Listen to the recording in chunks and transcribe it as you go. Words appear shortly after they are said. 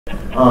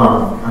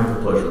I have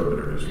the pleasure of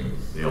introducing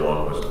Dale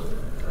Ahlquist,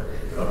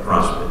 a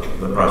prospect,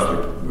 the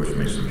prospect which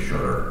makes him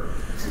shudder,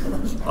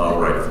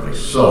 rightfully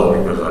so,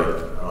 because I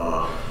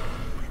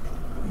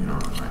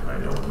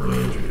don't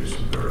really introduce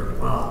him very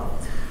well.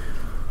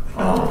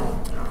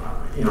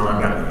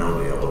 I've gotten to know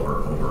Dale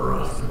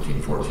over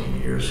 13,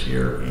 14 years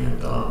here,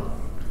 and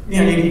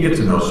you get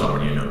to know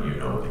someone, you know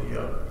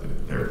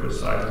their good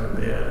sides and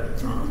their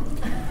bad.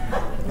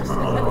 My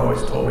mother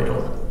always told me,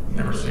 don't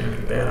never say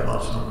anything bad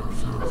about someone.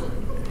 So,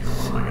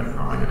 how am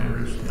I going to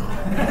introduce Dale?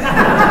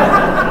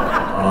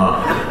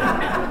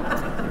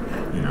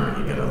 You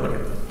got to look at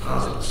the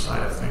positive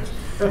side of things.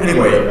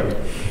 Anyway,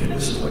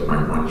 this is like my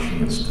one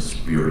chance to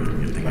spear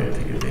him. You think I'd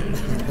take advantage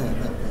of it?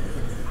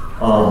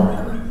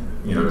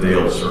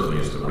 Dale certainly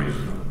is the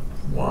reason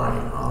why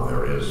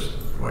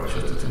why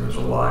Chesterton is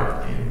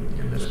alive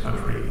in this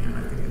country, and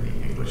I think in the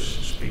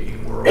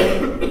English-speaking world.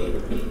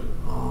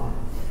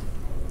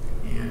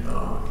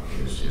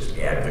 His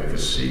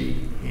advocacy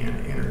and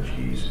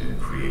energies and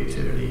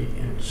creativity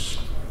and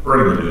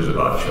spreading the news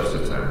about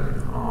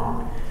Chesterton,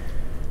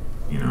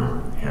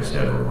 has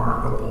had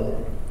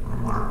remarkable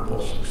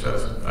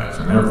success and effects,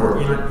 and therefore,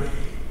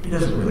 he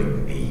doesn't really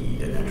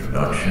need an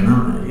introduction.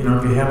 If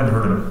you haven't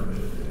heard him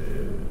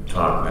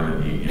talk, then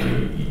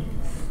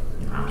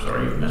I'm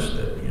sorry you missed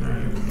it. You're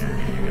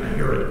going to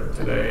hear it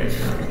today, and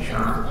you're going to be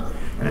charmed.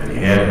 And if you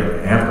have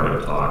heard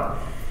him talk,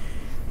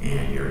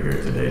 and you're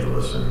here today to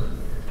listen,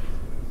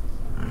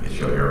 I guess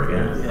you'll hear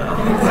again. I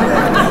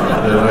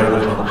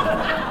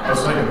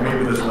was thinking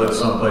maybe this led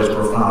someplace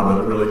profound,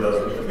 but it really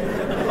doesn't.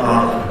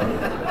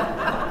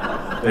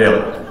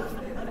 Dale,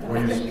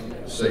 will you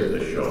save the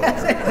show?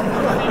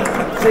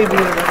 Save the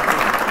internet.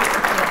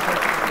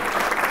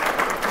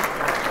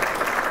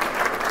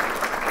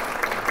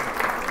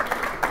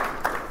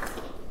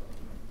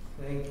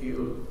 Thank you,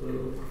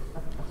 Lou.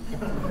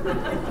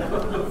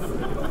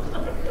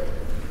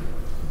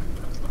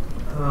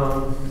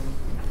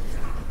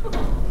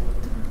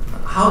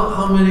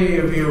 How many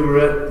of you were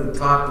at the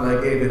talk that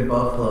I gave in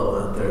Buffalo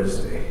on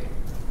Thursday?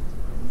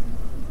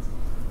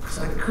 Because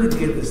I could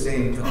give the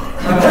same talk.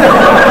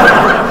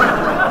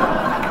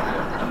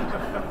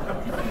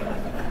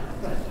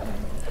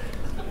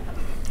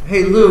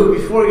 Hey Lou,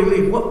 before you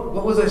leave,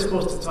 what was I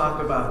supposed to talk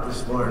about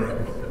this morning?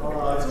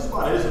 Just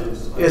about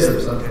isms.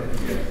 Isms, okay.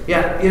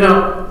 Yeah,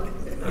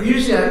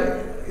 usually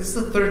it's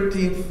the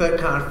 13th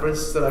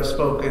conference that I've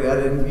spoken at,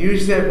 and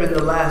usually I've been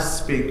the last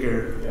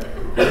speaker.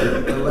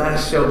 The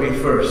last shall be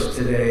first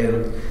today.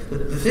 And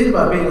the thing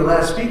about being the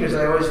last speaker is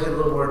I always had a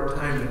little more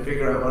time to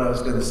figure out what I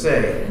was going to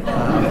say. Then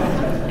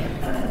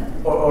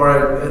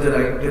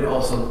I could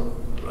also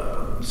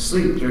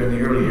sleep during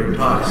the earlier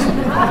talks.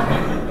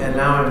 And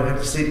now I have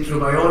to sleep through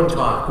my own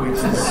talk, which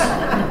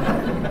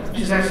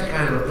is actually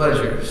kind of a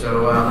pleasure.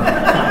 So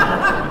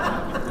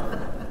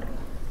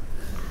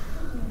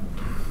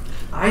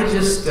I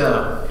just,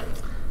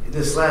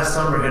 this last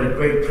summer, had a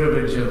great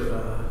privilege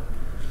of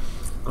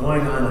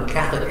going on a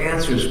Catholic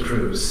Answers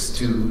cruise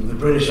to the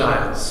British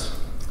Isles.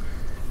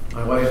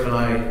 My wife and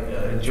I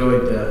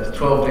enjoyed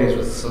 12 days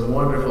with some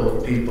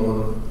wonderful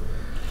people and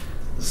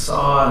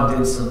saw and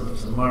did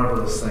some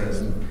marvelous things.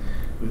 And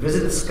we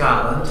visited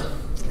Scotland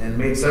and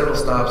made several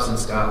stops in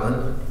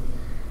Scotland.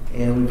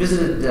 And we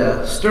visited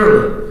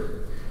Stirling,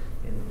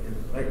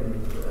 right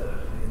in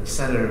the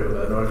center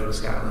of northern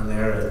Scotland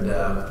there, and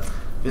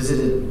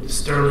visited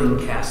Stirling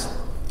Castle,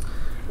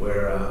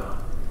 where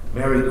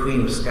Mary,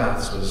 Queen of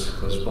Scots,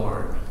 was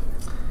born,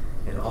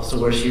 and also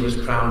where she was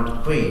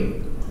crowned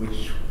queen,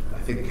 which I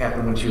think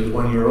happened when she was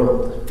 1 year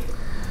old.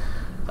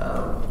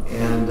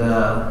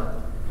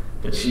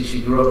 But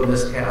she grew up in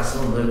this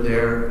castle and lived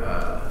there,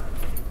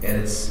 and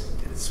it's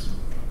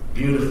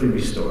beautifully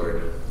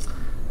restored.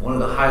 One of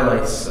the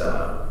highlights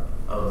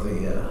of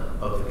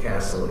the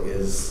castle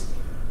is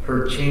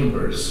her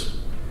chambers,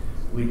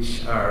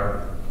 which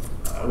are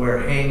where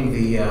hang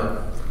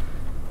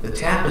the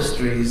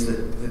tapestries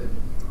that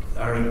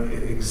are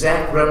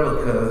exact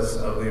replicas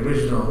of the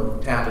original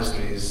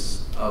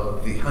tapestries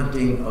of the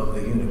hunting of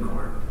the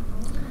unicorn.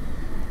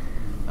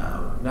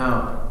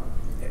 Now,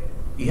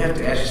 you have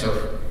to ask yourself,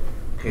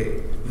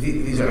 okay,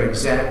 these are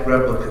exact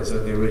replicas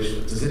of the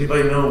original. Does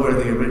anybody know where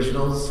the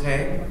originals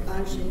hang?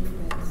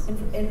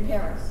 In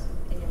Paris.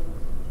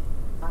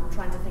 I'm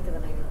trying to think of the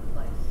name of the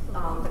place.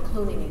 The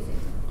Cluny Museum.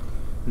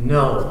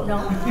 No.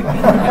 No.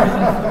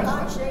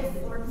 Angers,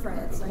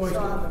 France. I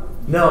saw them.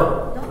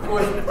 No.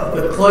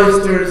 The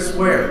cloisters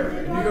where?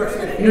 New York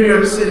City. New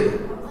York City.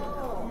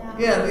 Oh.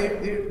 Yeah,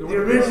 the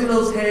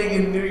originals hang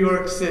in New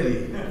York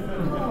City.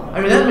 I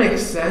mean, that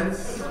makes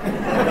sense.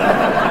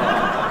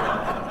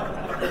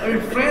 I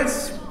mean,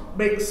 France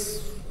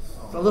makes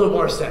a little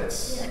more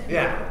sense.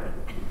 Yeah.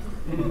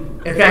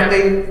 In fact,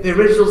 the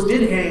originals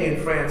did hang in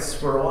France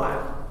for a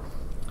while.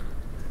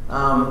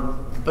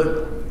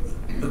 But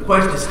the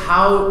question is,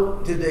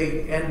 how did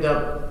they end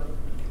up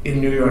in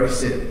New York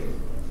City?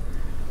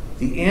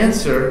 The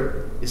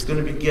answer is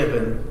going to be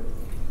given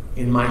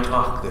in my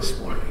talk this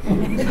morning.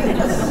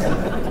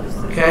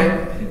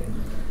 Okay?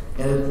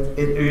 And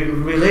it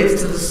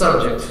relates to the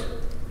subject,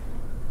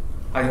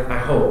 I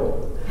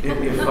hope,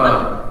 if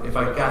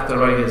I got the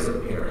right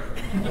ism here.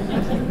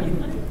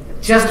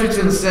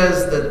 Chesterton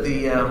says that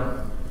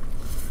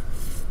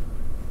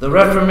the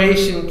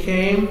Reformation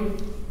came,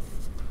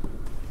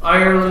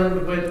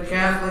 Ireland went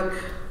Catholic,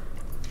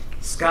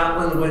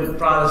 Scotland went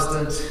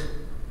Protestant,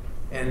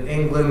 and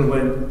England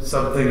went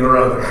something or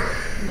other.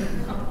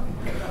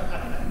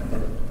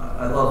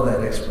 I love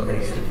that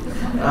explanation.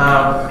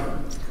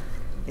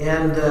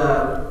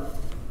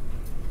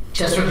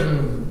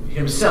 Chesterton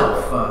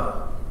himself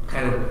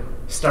kind of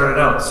started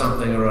out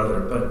something or other,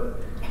 but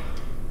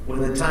when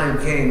the time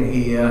came,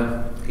 he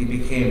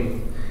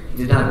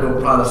did not go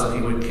Protestant,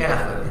 he went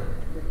Catholic.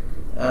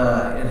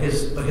 But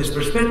his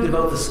perspective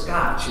about the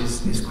Scotch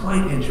is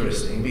quite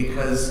interesting,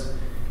 because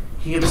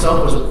he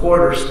himself was a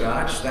quarter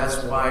Scotch.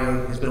 That's why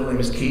his middle name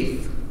is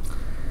Keith.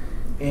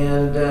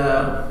 And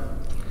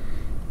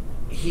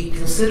he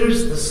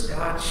considers the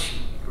Scotch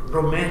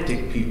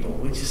romantic people,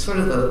 which is sort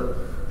of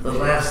the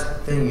last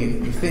thing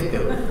you think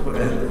of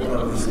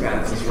the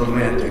Scots is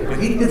romantic. But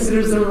he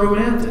considers them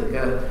romantic.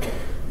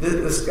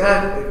 The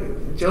Scott,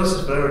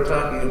 Joseph and I were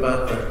talking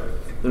about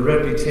the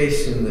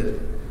reputation that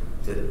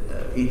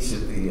each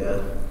of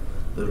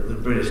the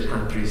British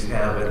countries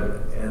have,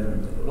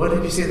 and what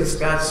did you say the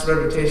Scots'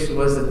 reputation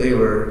was? That they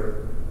were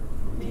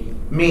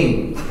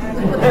mean.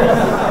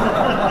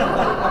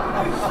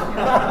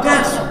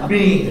 That's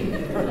mean.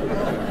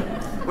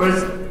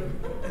 Whereas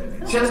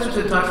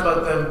Chesterton talks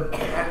about them,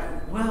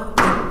 well,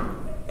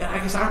 I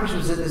guess our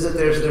perspective is that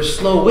they're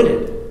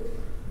slow-witted.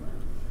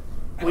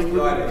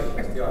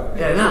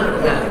 Yeah, no.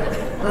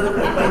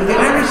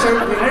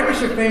 The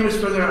Irish are famous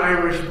for their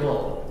Irish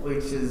bull,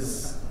 which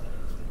is,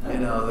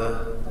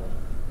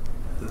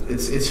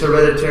 it's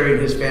hereditary in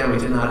his family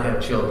to not have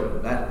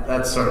children.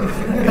 That sort of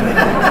thing.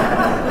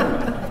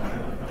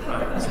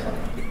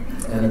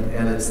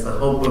 And it's the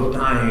hope of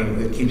dying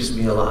that keeps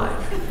me alive.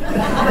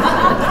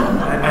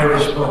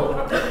 Irish bull.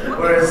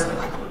 Whereas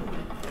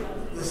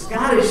the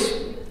Scottish,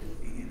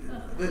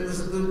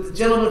 the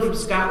gentleman from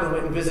Scotland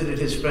went and visited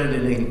his friend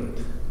in England.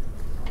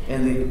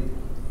 And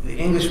the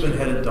Englishman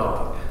had a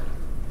dog.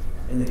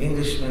 And the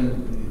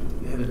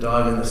Englishman had a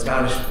dog, and the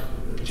Scottish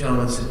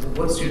gentleman said, well,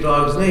 what's your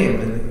dog's name?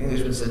 And the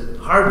Englishman said,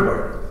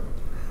 Hardware.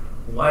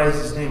 Why is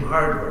his name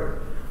Hardware?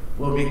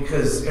 Well,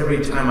 because every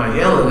time I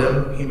yell at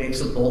him, he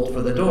makes a bolt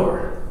for the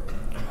door.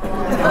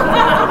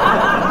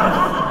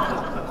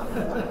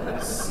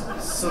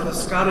 So the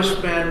Scottish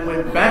man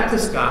went back to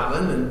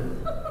Scotland,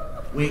 and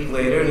a week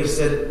later, and he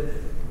said,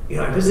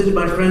 I visited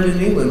my friend in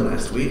England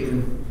last week,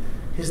 and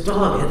his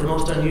dog had the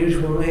most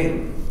unusual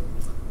name,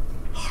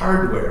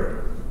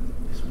 Hardware.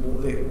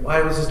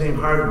 Why was his name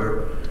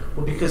Hardware?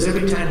 Well, because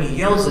every time he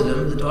yells at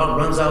him, the dog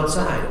runs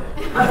outside.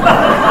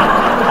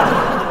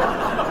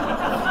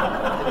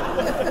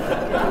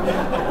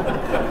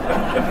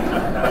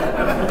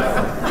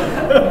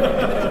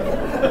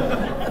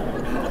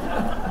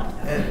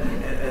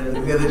 and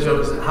the other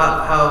joke is,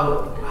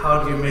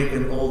 how do you make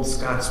an old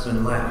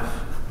Scotsman laugh?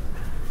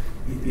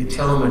 You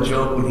tell him a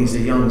joke when he's a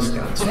young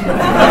Scotsman.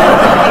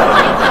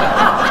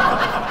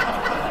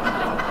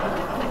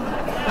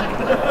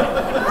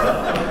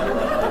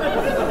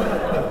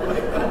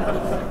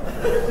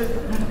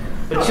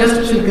 But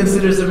Chesterton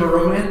considers them a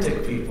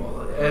romantic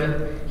people,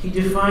 and he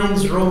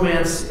defines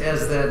romance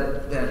as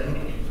that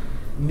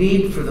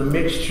need for the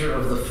mixture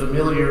of the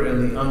familiar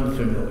and the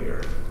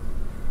unfamiliar,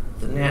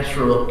 the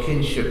natural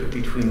kinship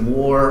between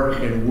war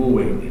and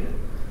wooing.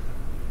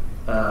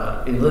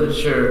 In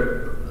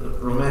literature,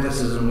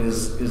 Romanticism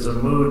is a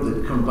mood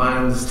that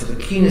combines to the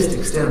keenest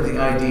extent the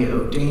idea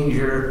of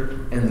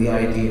danger and the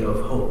idea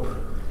of hope.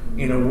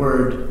 In a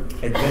word,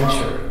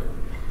 adventure.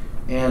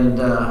 And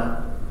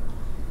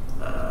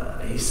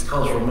he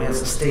calls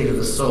romance a state of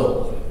the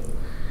soul.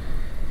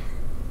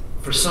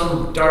 For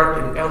some dark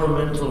and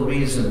elemental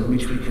reason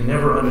which we can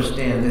never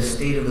understand, this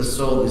state of the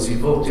soul is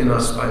evoked in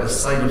us by the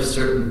sight of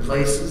certain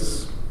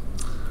places,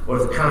 or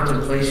the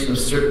contemplation of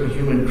certain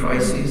human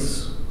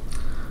crises,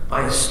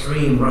 by a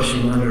stream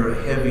rushing under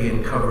a heavy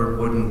and covered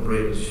wooden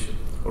bridge,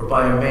 or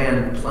by a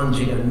man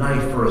plunging a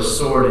knife or a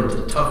sword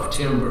into tough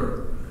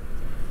timber.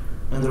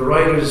 And the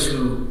writers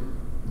who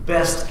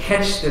best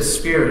catch the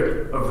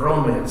spirit of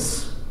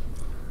romance,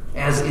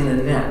 as in a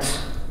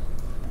net,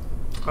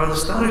 are the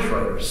Scottish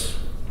writers.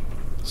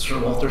 Sir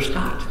Walter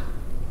Scott,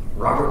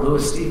 Robert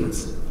Louis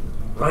Stevenson,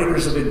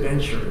 writers of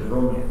adventure and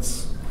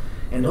romance.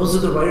 And those are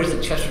the writers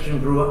that Chesterton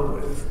grew up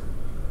with.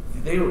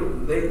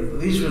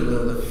 These were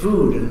the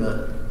food and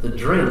the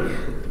drink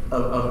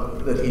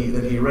that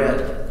he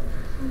read.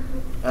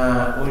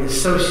 We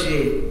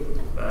associate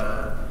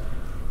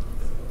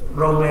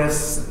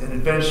romance and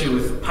adventure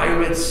with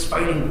pirates,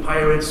 fighting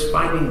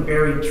finding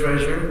buried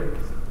treasure,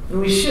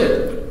 and we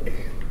should.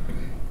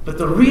 But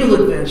the real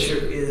adventure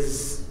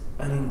is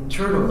an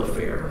internal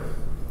affair.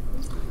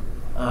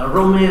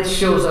 Romance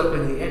shows up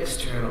in the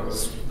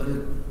externals, but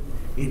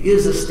it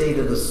is a state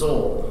of the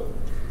soul.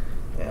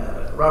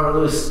 Robert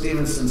Louis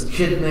Stevenson's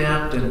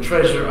Kidnapped and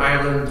Treasure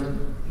Island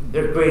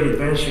They're great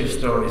adventure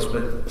stories,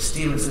 but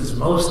Stevenson's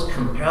most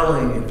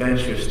compelling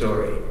adventure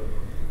story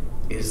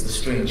is The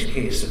Strange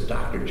Case of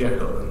Dr.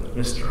 Jekyll and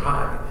Mr.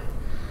 Hyde.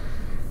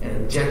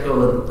 And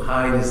Jekyll and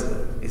Hyde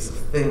is a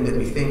thing that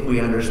we think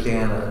we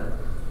understand,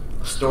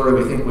 a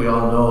story we think we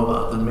all know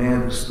about the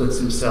man who splits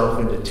himself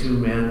into two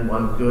men,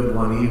 one good,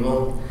 one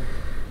evil.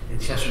 And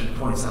Chesterton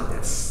points out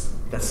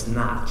that's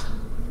not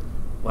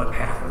what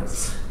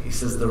happens. He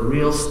says the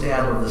real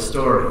stab of the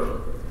story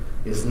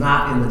is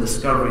not in the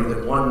discovery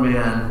that one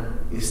man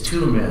is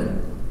two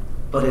men,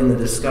 but in the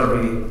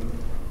discovery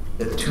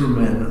that two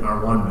men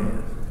are one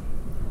man.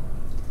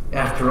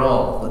 After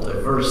all, the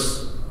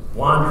diverse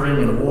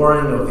wandering and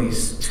warring of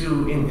these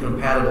two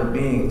incompatible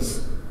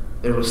beings,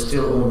 there was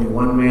still only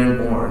one man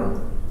born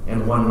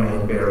and one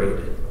man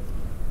buried.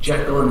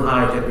 Jekyll and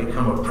Hyde had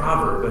become a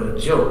proverb and a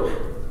joke,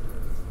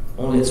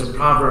 only it's a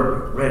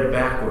proverb read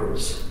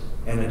backwards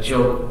and a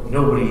joke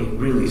nobody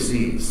really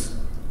sees.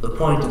 The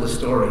point of the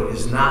story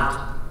is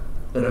not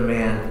that a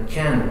man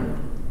can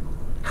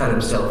cut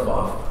himself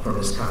off from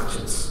his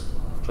conscience,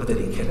 but that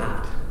he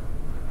cannot.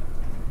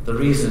 The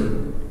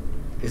reason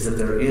is that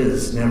there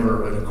is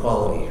never an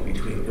equality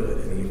between good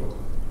and evil.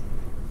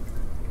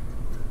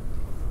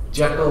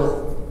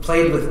 Jekyll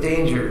played with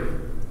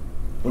danger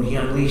when he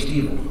unleashed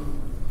evil.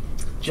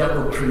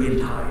 Jekyll created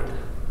Hyde,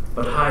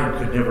 but Hyde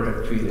could never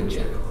have created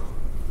Jekyll.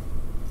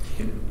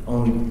 He could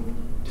only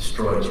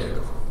destroy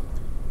Jekyll.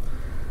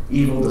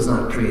 Evil does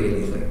not create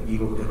anything.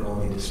 Evil can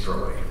only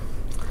destroy.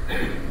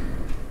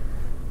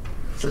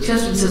 So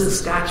Chesterton says the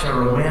Scotch are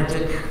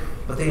romantic,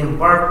 but they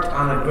embarked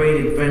on a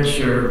great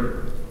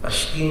adventure, a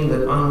scheme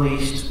that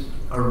unleashed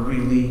a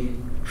really,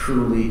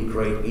 truly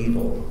great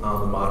evil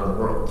on the modern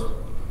world.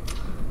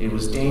 It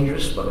was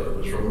dangerous, but it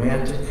was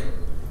romantic.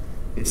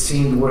 It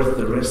seemed worth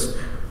the risk.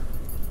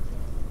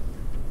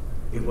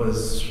 It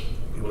was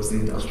the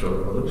Industrial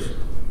Revolution.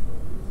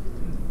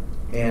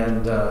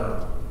 And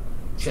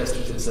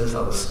Chesterton says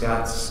how the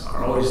Scots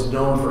are always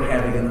known for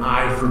having an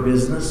eye for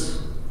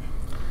business.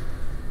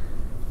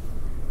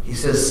 He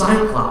says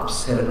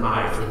Cyclops had an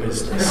eye for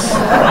business.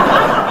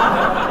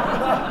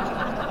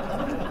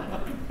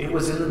 It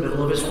was in the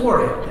middle of his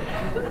forehead.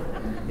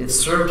 It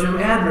served him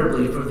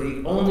admirably for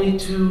the only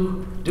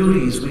two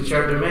duties which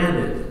are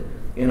demanded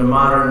in a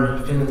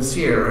modern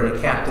financier and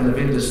a captain of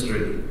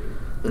industry,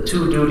 the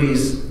two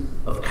duties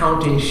of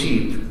counting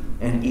sheep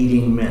and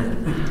eating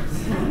men.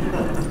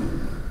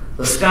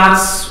 The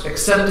Scots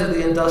accepted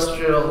the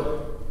industrial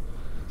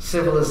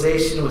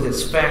civilization with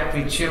its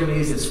factory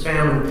chimneys, its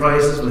famine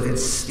prices, with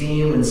its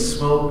steam and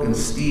smoke and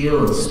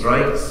steel and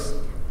strikes.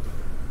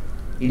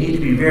 You need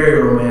to be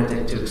very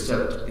romantic to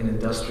accept an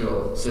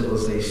industrial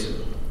civilization.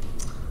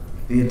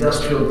 The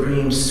industrial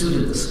dream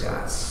suited the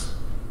Scots.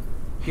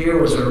 Here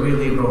was a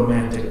really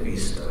romantic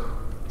vista,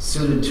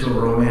 suited to a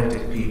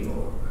romantic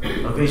people,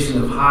 a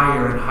vision of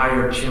higher and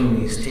higher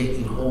chimneys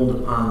taking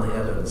hold upon the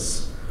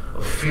heavens,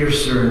 of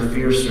fiercer and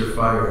fiercer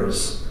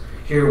fires.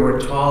 Here were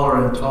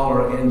taller and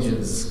taller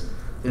engines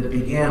that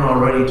began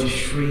already to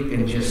shriek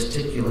and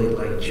gesticulate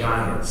like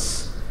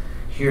giants.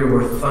 Here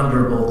were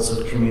thunderbolts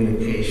of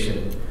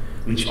communication,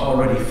 which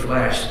already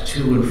flashed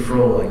to and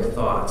fro like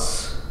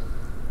thoughts.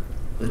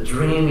 The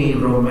dreamy,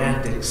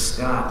 romantic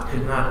Scot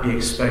could not be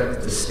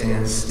expected to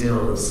stand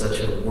still in such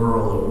a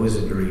whirl of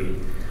wizardry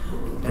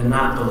and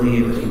not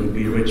believe that he would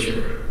be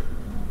richer.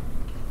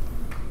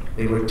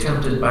 They were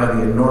tempted by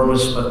the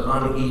enormous but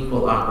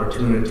unequal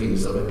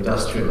opportunities of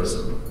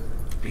industrialism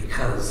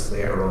because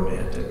they are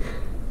romantic.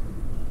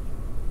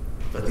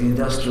 But the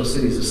industrial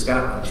cities of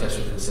Scotland,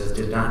 Chesterton says,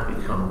 did not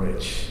become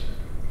rich.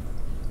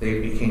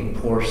 They became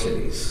poor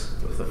cities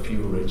with a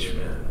few rich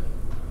men.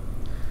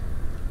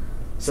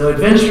 So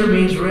adventure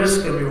means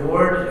risk and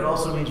reward. It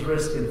also means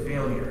risk and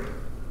failure.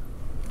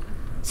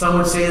 Some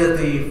would say that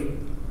the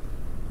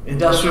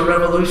Industrial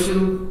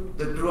Revolution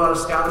that grew out of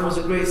Scotland was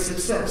a great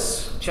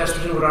success.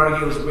 Chesterton would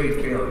argue it was a great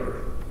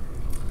failure.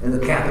 And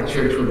the Catholic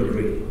Church would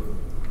agree.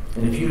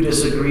 And if you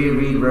disagree,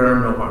 read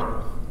Rerum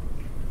Novarum.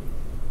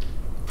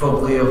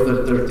 Pope Leo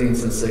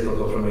XIII's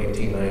encyclical from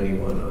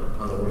 1891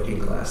 on the working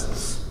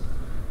classes,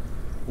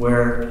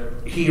 where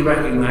he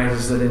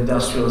recognizes that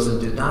industrialism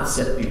did not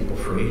set people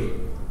free.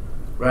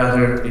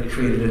 Rather, it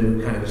created a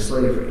new kind of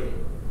slavery,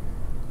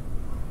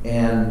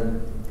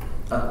 and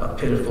a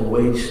pitiful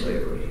wage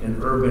slavery,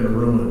 and urban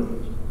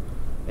ruin,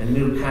 and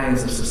new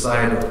kinds of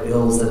societal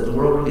ills that the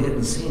world really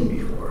hadn't seen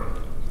before.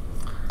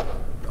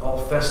 All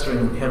festering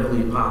in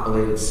heavily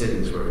populated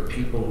cities where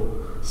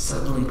people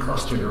suddenly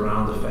clustered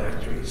around the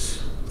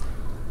factories.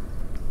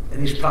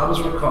 And these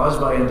problems were caused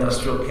by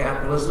industrial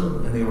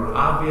capitalism, and they were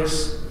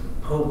obvious.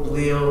 Pope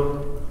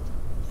Leo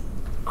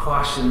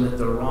cautioned that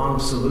the wrong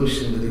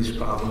solution to these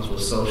problems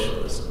was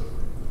socialism,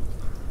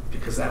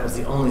 because that was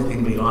the only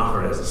thing being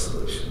offered as a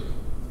solution.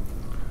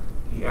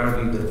 He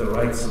argued that the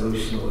right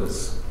solution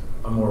was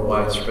a more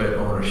widespread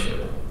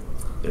ownership,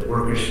 that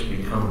workers should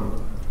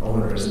become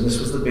owners. And this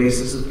was the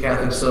basis of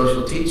Catholic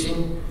social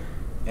teaching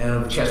and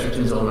of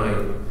Chesterton's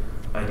own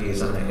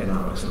ideas on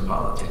economics and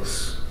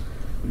politics,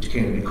 which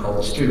came to be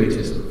called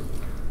distributism.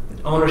 The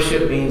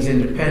ownership means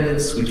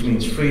independence, which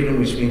means freedom,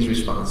 which means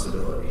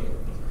responsibility.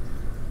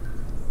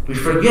 We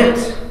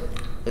forget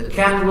that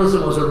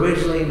capitalism was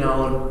originally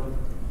known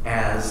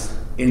as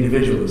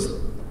individualism,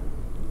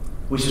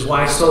 which is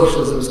why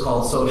socialism is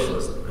called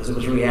socialism, because it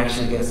was a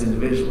reaction against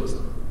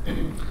individualism.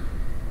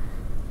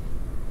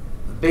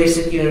 The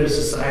basic unit of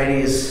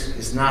society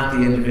is not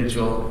the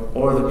individual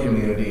or the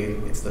community,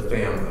 it's the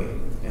family,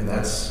 and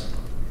that's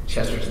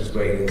Chesterton's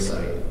great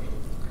insight.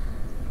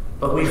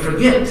 But we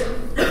forget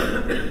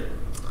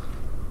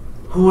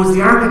who was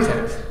the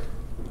architect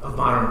of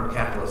modern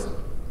capitalism.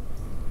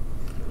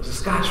 It was a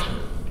Scotsman.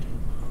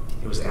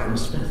 It was Adam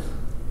Smith.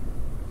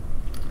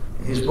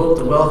 And his book,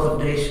 The Wealth of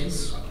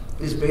Nations,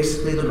 is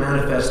basically the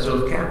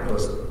manifesto of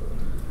capitalism.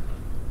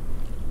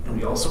 And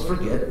we also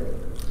forget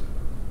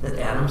that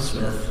Adam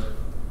Smith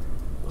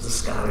was a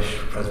Scottish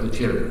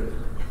Presbyterian.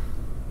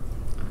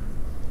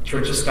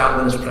 Church of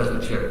Scotland is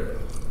Presbyterian.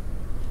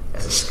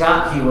 As a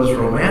Scot, he was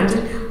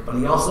romantic, but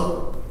he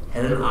also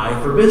had an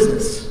eye for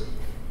business.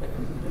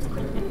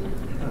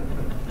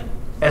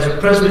 As a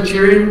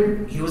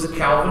Presbyterian, he was a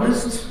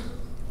Calvinist,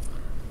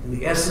 and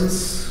the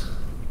essence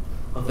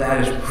of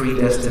that is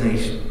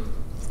predestination.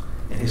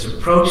 And his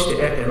approach to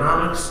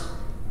economics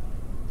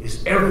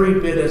is every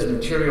bit as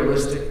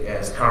materialistic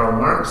as Karl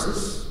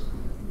Marx's.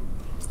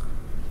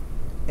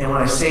 And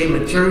when I say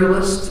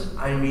materialist,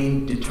 I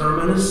mean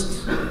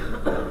determinist.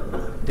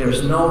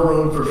 There's no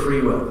room for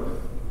free will.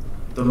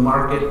 The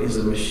market is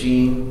a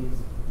machine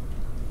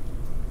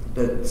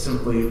that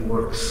simply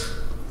works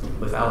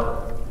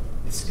without,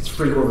 it's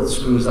free will that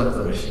screws up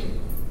the machine.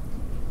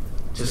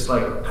 Just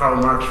like Karl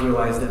Marx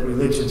realized that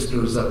religion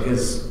screws up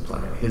his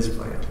plan.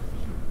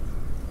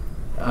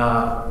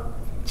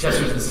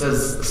 Chesterton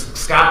says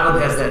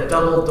Scotland has that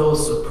double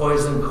dose of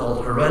poison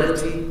called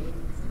heredity,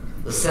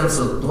 the sense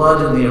of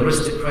blood in the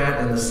aristocrat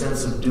and the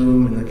sense of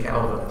doom in the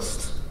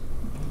Calvinist.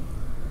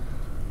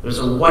 There's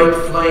a white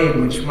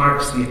flame which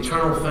marks the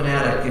eternal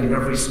fanatic in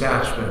every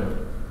Scotchman.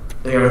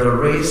 They are the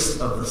race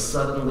of the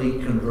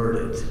suddenly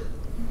converted.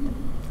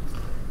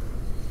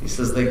 He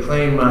says they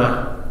claim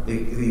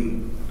the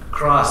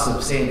cross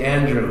of St.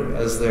 Andrew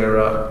as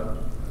their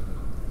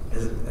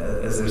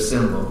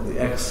symbol, the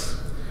X.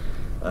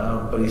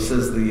 But he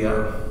says they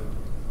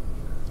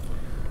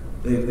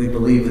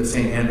believe that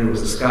St. Andrew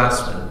was a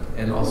Scotsman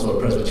and also a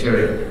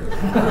Presbyterian.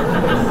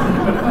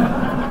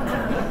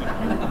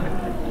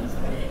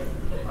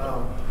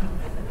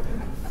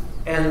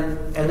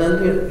 And then,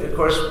 of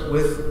course,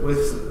 with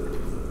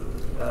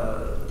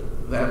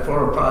that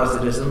form of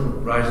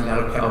Protestantism rising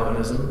out of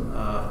Calvinism,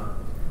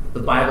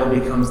 the Bible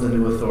becomes the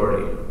new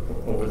authority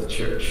over the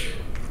church.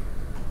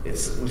 Which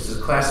is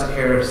a classic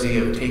heresy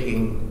of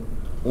taking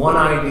one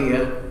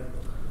idea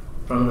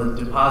from the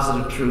deposit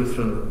of truth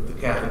from the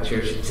Catholic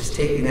Church, just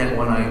taking that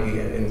one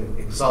idea and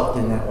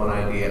exalting that one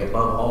idea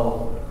above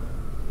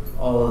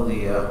all of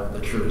the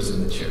truths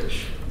in the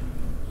church.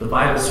 The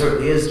Bible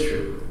certainly is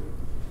true,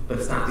 but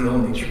it's not the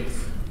only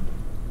truth.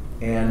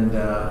 And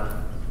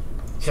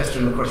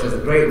Chesterton, of course, has a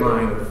great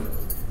line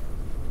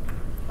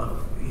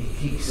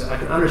he said, I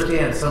can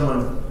understand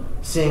someone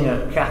seeing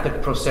a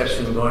Catholic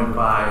procession going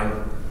by,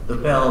 and the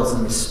bells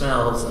and the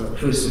smells and the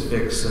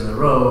crucifix and the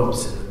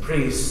robes and the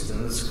priest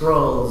and the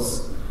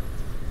scrolls,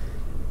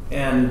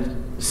 and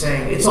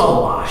saying, it's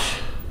all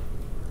wash.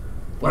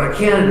 What I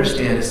can't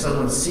understand is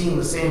someone seeing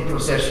the same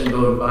procession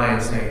going by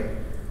and saying,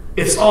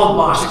 it's all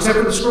wash except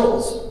for the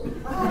scrolls.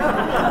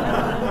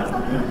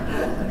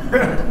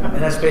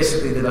 And that's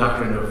basically the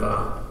doctrine of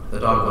the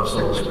dogma of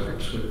sola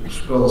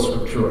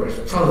scriptura.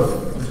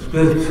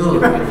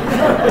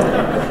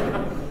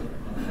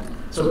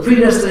 So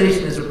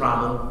predestination is a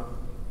problem.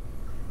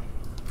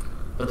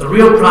 But the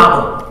real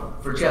problem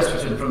for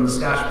Chesterton from the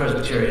Scotch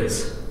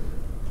Presbyterians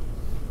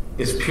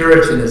is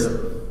Puritanism,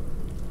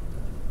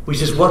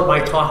 which is what my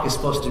talk is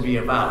supposed to be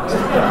about.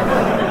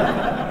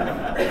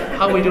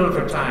 How are we doing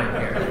for time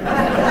here?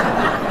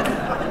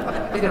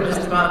 I think I'm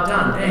just about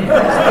done. Dang.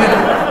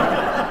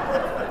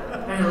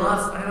 I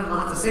had a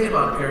lot to say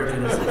about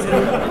Puritanism,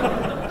 too.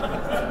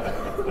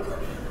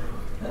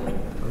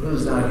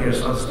 Lou's not here,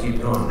 so I'll just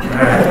keep going. All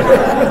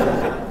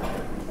right.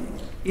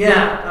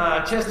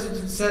 Yeah,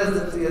 Chesterton says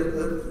that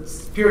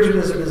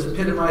Puritanism is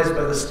epitomized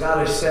by the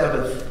Scottish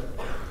Sabbath,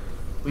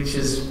 which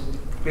is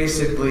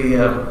basically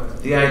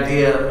the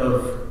idea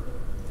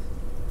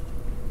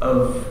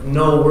of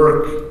no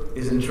work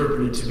is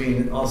interpreted to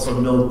mean also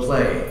no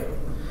play.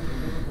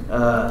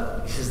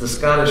 He says the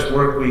Scottish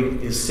work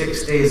week is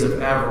 6 days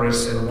of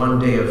avarice and 1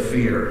 day of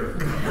fear.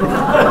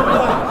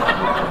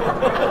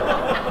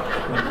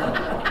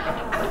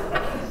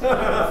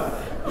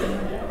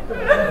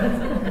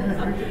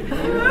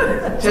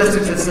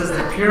 Chesterton says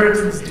that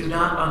Puritans do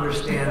not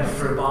understand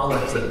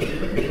frivolity.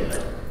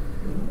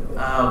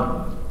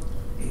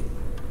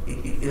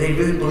 They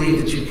really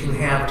believe that you can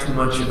have too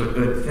much of a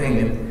good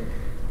thing.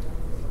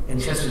 And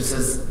Chesterton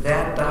says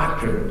that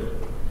doctrine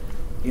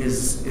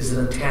is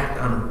an attack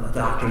on the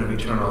doctrine of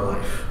eternal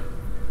life.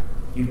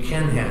 You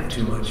can have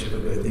too much of a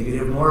good thing. You can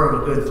have more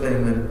of a good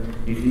thing than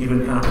you can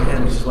even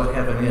comprehend, which is what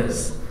heaven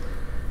is.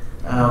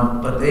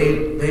 But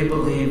they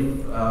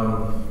believe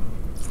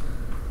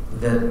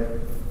that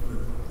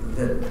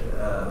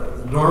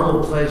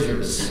normal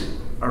pleasures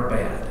are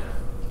bad,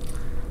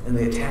 and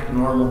they attack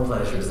normal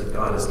pleasures that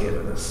God has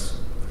given us.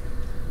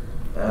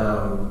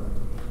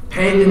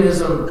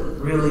 Paganism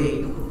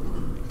really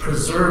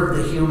preserved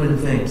the human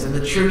things, and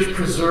the church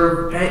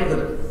preserved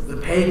the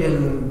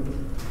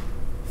pagan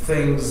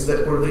things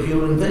that were the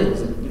human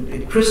things.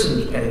 It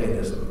christened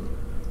paganism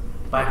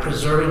by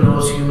preserving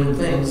those human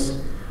things,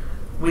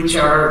 which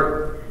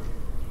are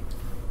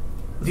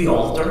the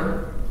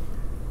altar,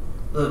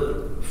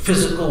 the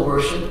physical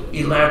worship,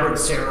 elaborate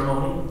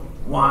ceremony,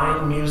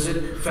 wine,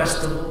 music,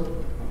 festival,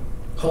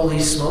 holy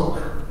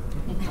smoke.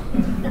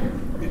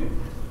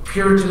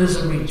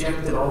 Puritanism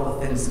rejected all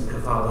the things that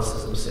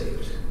Catholicism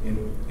saved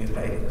in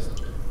paganism.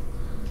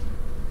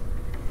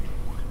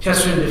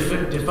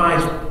 Chesterton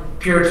defines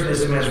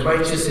Puritanism as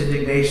righteous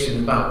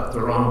indignation about the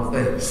wrong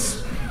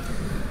things.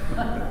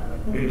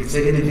 You could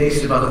say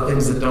indignation about the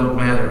things that don't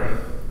matter.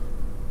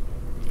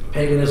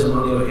 Paganism,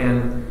 on the other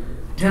hand,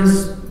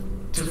 tends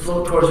to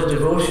float towards a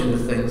devotion to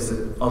things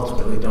that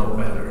ultimately don't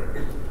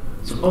matter.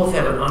 So both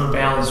have an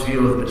unbalanced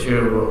view of the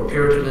material world.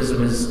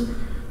 Puritanism is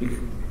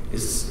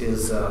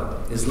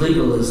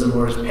legalism,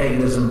 whereas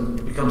paganism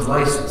becomes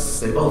license.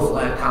 They both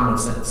lack common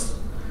sense.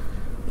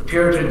 The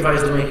Puritan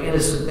tries to make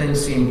innocent things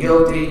seem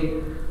guilty.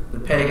 The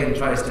pagan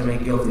tries to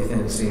make guilty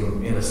things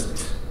seem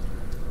innocent.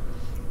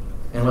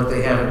 And what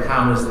they have in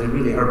common is they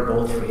really are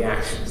both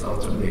reactions,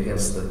 ultimately,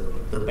 against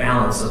the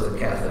balance of the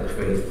Catholic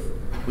faith,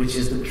 which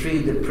is the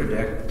creed that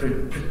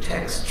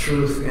protects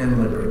truth and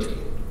liberty.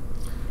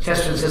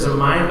 Chesterton says a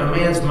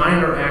man's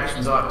minor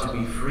actions ought to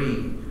be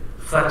free,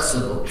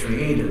 flexible,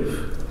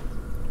 creative.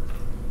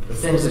 The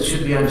things that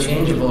should be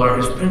unchangeable are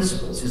his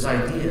principles, his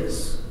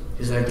ideas,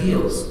 his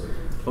ideals.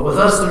 But with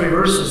us, the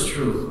reverse is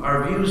true.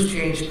 Our views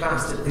change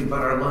constantly, but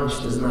our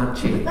lunch does not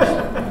change.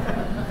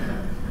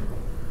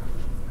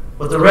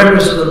 What the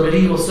wreckers of the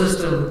medieval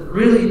system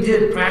really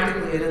did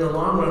practically and in the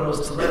long run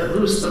was to let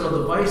loose some of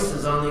the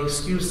vices on the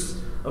excuse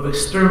of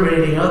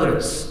exterminating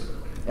others.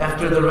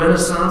 After the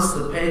Renaissance,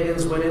 the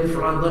pagans went in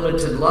for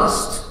unlimited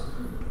lust,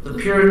 the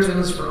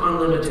Puritans for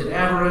unlimited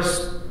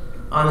avarice,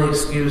 on the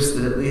excuse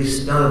that at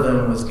least none of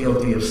them was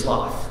guilty of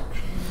sloth.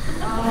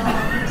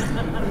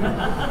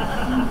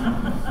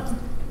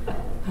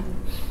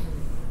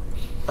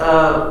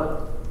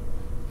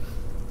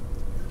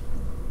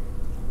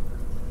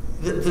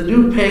 The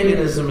new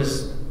paganism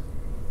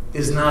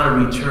is not a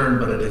return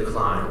but a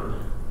decline.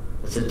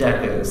 It's a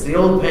decadence. The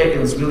old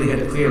pagans really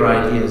had clear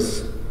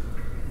ideas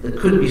that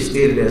could be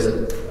stated as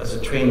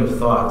a train of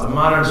thought. The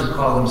moderns who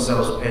call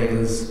themselves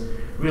pagans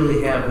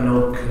really have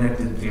no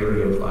connected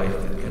theory of life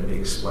that can be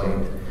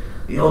explained.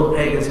 The old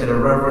pagans had a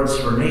reverence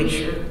for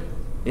nature.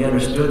 They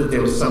understood that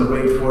there was some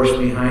great force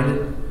behind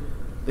it.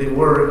 They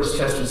were, as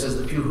Chesterton says,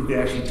 the few who could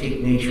actually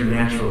take nature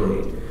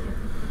naturally.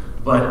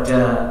 But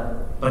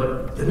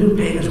the new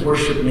pagans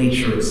worship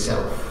nature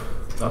itself,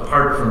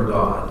 apart from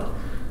God.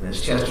 And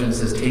as Chesterton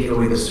says, take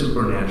away the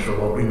supernatural,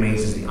 what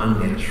remains is the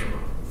unnatural.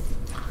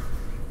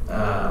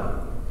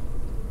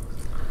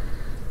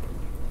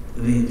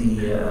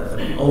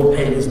 The old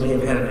pagans may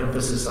have had an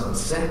emphasis on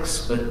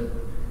sex,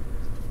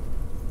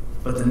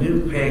 but the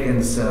new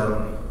pagans,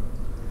 the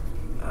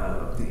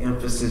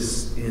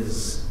emphasis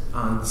is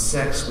on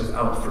sex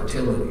without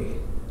fertility.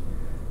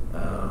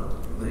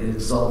 It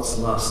exalts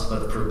lust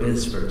but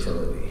forbids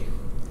fertility,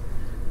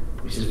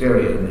 which is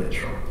very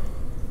unnatural.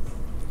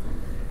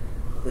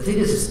 The thing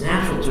is, it's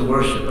natural to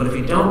worship, but if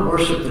you don't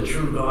worship the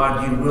true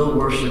God, you will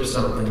worship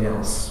something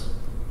else.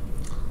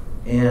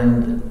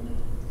 And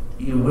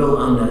you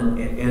will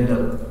end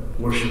up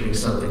worshiping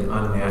something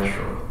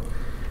unnatural.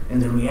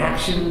 And the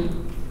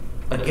reaction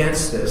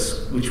against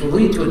this, which will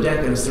lead to a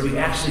decadence, the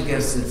reaction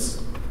against this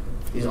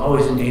is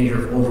always in danger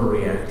of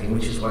overreacting,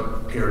 which is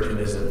what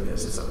Puritanism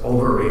is. It's an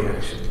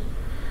overreaction.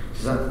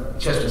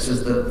 Chesterton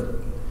says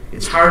that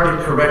it's hard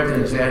to correct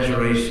an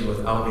exaggeration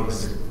without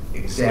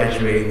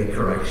exaggerating the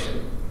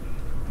correction.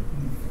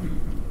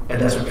 And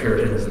that's what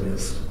Puritanism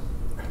is.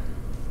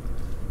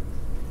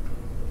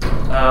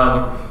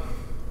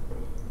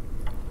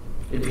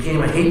 It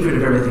became a hatred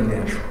of everything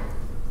natural,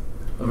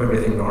 of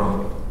everything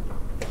normal.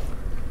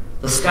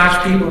 The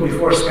Scotch people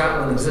before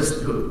Scotland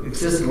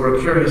existed were a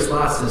curious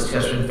lot, says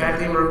Chester. In fact,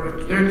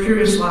 they're a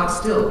curious lot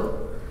still.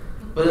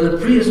 But in the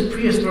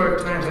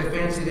prehistoric times, I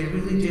fancy they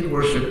really did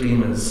worship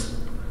demons.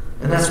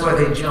 And that's why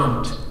they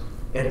jumped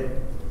at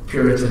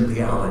Puritan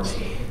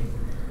theology.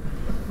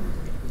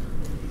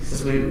 He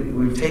says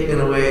we've taken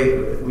away,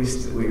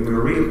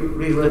 we're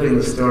reliving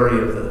the story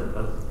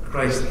of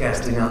Christ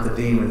casting out the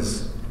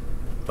demons,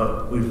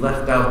 but we've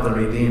left out the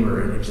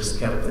Redeemer and it just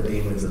kept the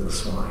demons and the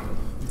swine.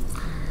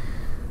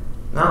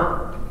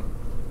 Now,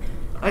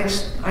 I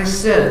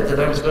said that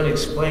I was going to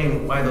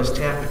explain why those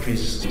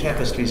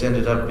tapestries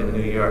ended up in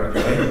New York,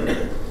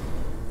 right?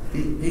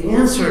 The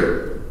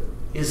answer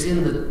is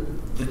in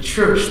the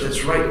church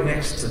that's right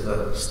next to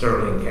the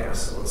Stirling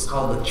Castle. It's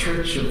called the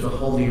Church of the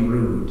Holy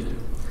Rood,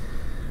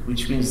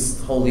 which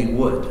means holy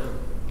wood.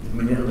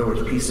 In other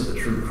words, piece of the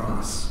true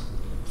cross.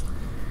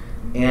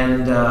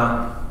 And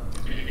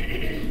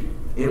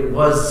it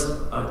was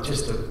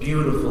just a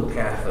beautiful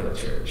Catholic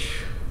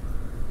church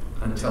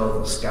until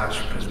the Scotch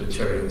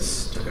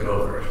Presbyterians took it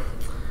over.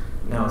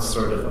 Now it's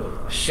sort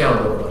of a shell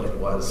of what it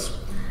was.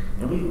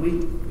 And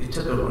we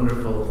took a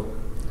wonderful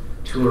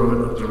tour. We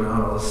looked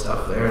around all the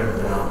stuff there,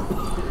 and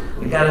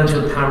we got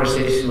into a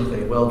conversation with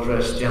a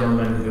well-dressed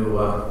gentleman who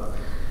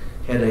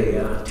had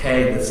a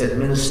tag that said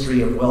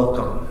Ministry of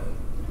Welcome.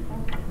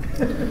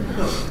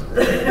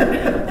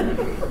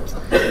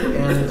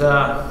 And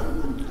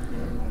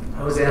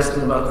I was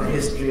asking about the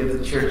history of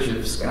the Church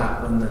of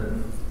Scotland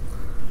and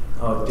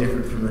how it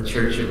differed from the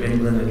Church of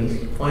England, and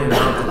he pointed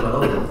out that,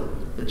 well,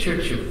 the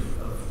Church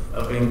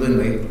of England,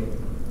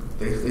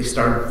 they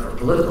started for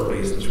political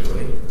reasons,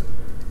 really,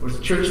 whereas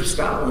the Church of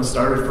Scotland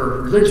started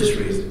for religious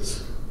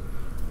reasons.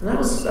 And that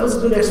was a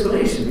good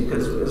explanation,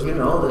 because, as we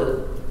know,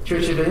 the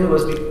Church of England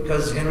was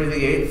because Henry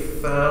VIII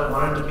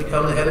wanted to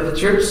become the head of the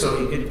church so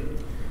he could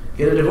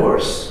get a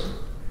divorce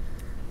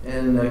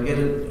and get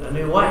a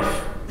new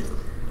wife.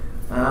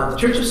 The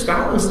Church of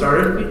Scotland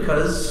started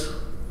because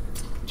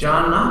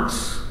John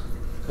Knox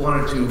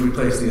wanted to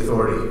replace the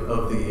authority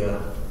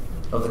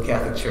of the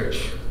Catholic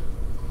Church.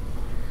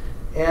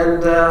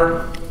 And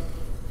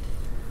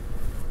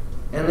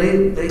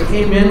they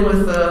came in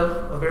with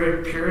a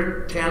very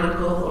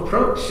puritanical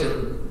approach,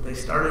 and they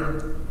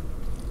started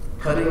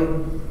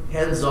cutting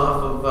heads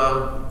off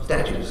of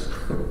statues,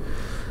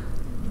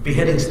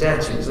 beheading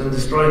statues and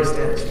destroying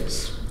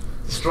statues,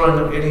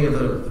 destroying any of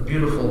the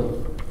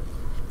beautiful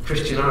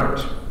Christian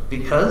art.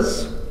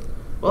 Because,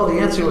 well, the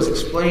answer was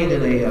explained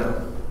in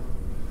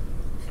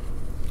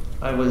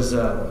I was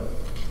on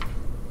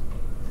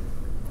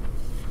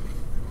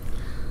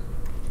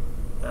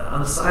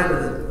the side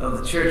of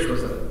the church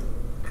was a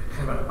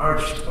kind of an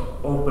arched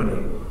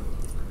opening,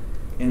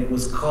 and it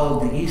was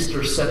called the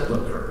Easter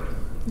Sepulchre.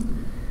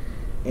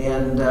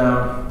 And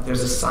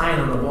there's a sign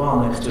on the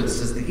wall next to it that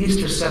says the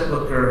Easter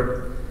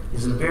Sepulchre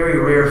is a very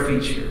rare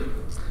feature.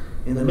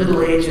 In the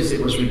Middle Ages,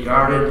 it was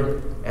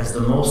regarded as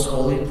the most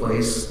holy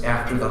place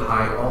after the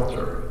high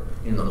altar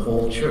in the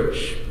whole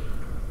church.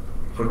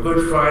 For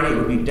Good Friday, it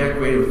would be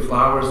decorated with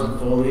flowers and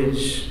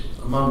foliage,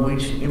 among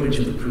which an image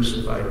of the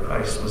crucified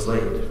Christ was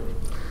laid.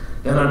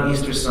 Then on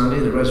Easter Sunday,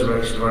 the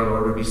resurrection of our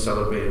Lord would be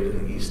celebrated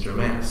in the Easter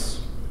Mass.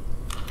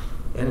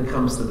 Then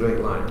comes the great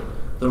line.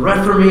 The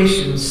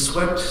Reformation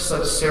swept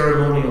such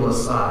ceremonial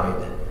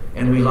aside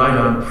and relied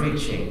on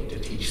preaching to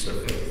teach the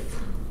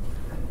faith.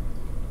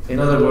 In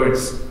other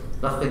words,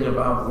 nothing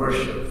about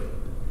worship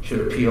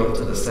should appeal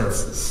to the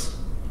senses.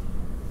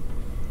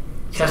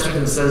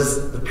 Chesterton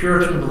says, the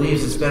Puritan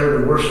believes it's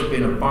better to worship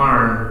in a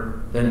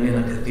barn than in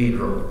a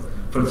cathedral,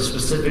 for the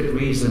specific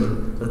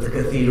reason that the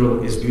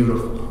cathedral is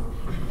beautiful.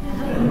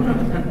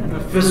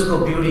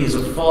 Physical beauty is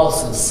a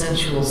false and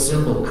sensual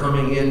symbol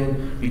coming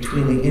in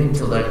between the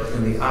intellect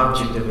and the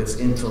object of its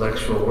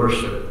intellectual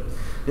worship.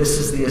 This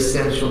is the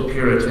essential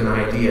Puritan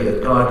idea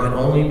that God can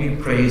only be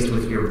praised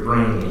with your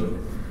brain.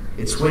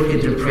 It's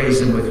wicked to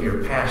praise him with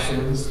your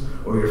passions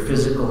or your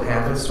physical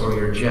habits or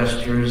your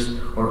gestures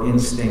or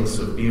instincts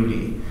of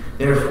beauty.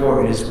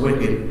 Therefore, it is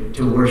wicked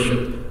to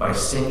worship by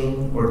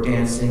singing or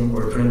dancing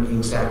or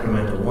drinking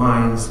sacramental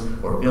wines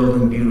or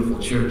building beautiful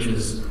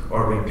churches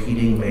or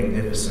repeating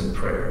magnificent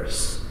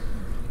prayers.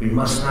 We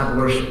must not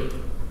worship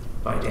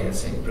by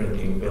dancing,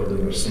 drinking,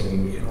 building, or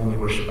singing. We can only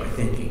worship by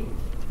thinking.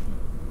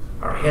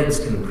 Our heads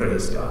can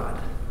praise God,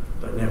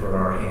 but never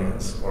our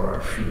hands or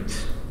our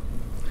feet.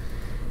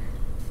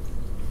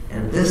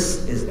 And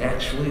this is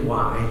actually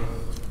why,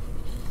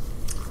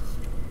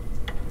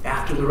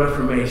 after the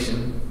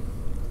Reformation,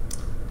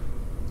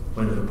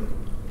 when the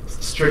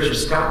Church of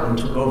Scotland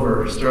took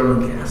over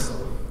Stirling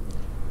Castle,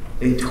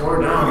 they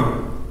tore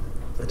down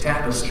the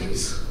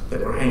tapestries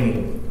that were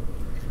hanging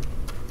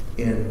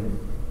in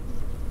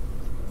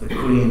the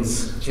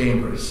Queen's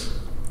chambers,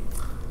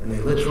 and they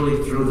literally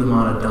threw them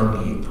on a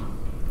dung heap.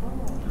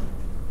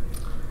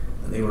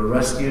 And they were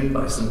rescued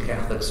by some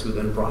Catholics who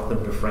then brought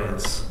them to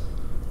France,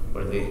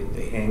 where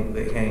they hang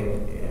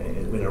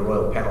in a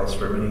royal palace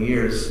for many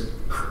years,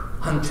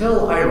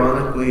 until,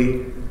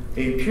 ironically,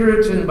 a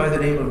Puritan by the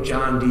name of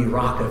John D.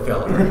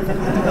 Rockefeller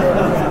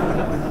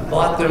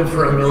bought them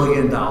for $1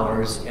 million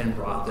and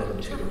brought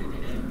them to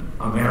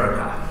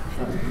America.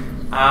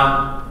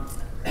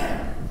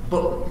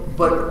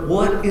 But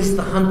what is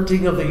the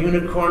hunting of the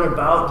unicorn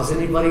about? Does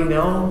anybody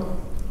know?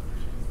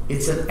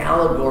 It's an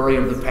allegory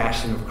of the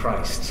Passion of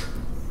Christ.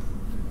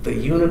 The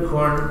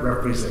unicorn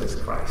represents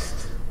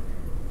Christ,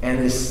 and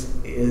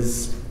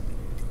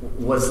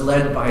was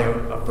led by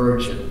a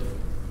virgin,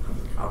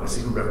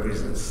 obviously, who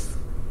represents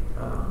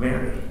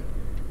Mary.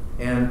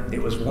 And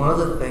it was one of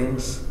the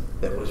things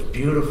that was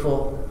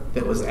beautiful,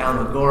 that was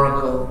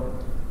allegorical,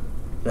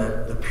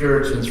 that the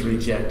Puritans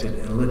rejected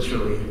and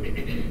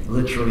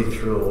literally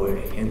threw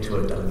away into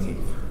a dung heap.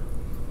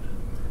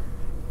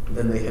 And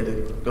then they had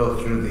to go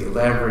through the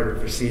elaborate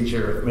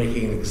procedure of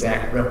making an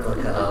exact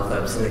replica of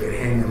them so they could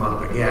hang them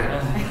up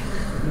again.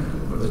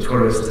 the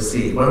tourists to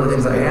see. One of the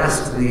things I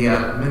asked the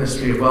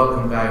Ministry of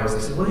Welcome guy was, I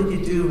said, what did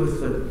you do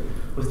with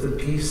the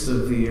piece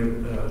of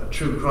the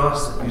true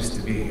cross that used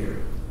to be here?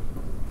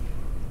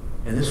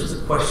 And this was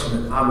a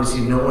question that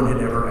obviously no one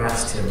had ever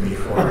asked him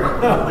before.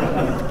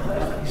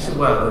 He said,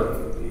 well,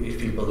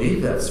 if you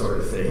believe that sort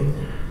of thing.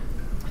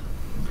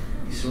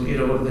 He said,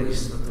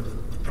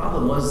 the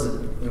problem was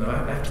that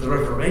after the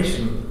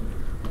Reformation,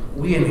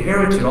 we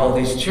inherited all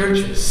these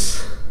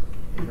churches.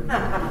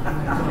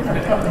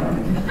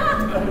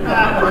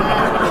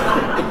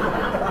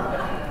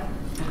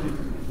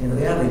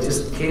 They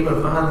just came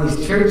upon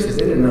these churches.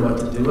 They didn't know what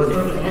to do with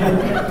them.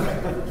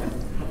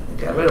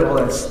 They got rid of all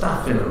that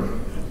stuff in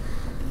them,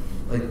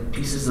 like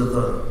pieces of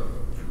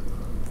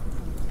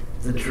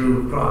the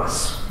true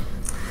cross.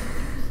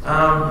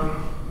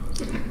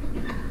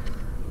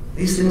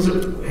 These things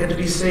had to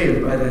be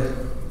saved by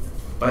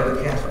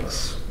the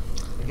Catholics.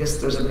 I guess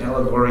there's an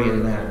allegory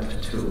in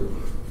that too.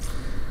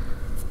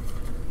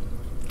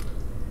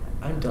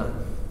 I'm done.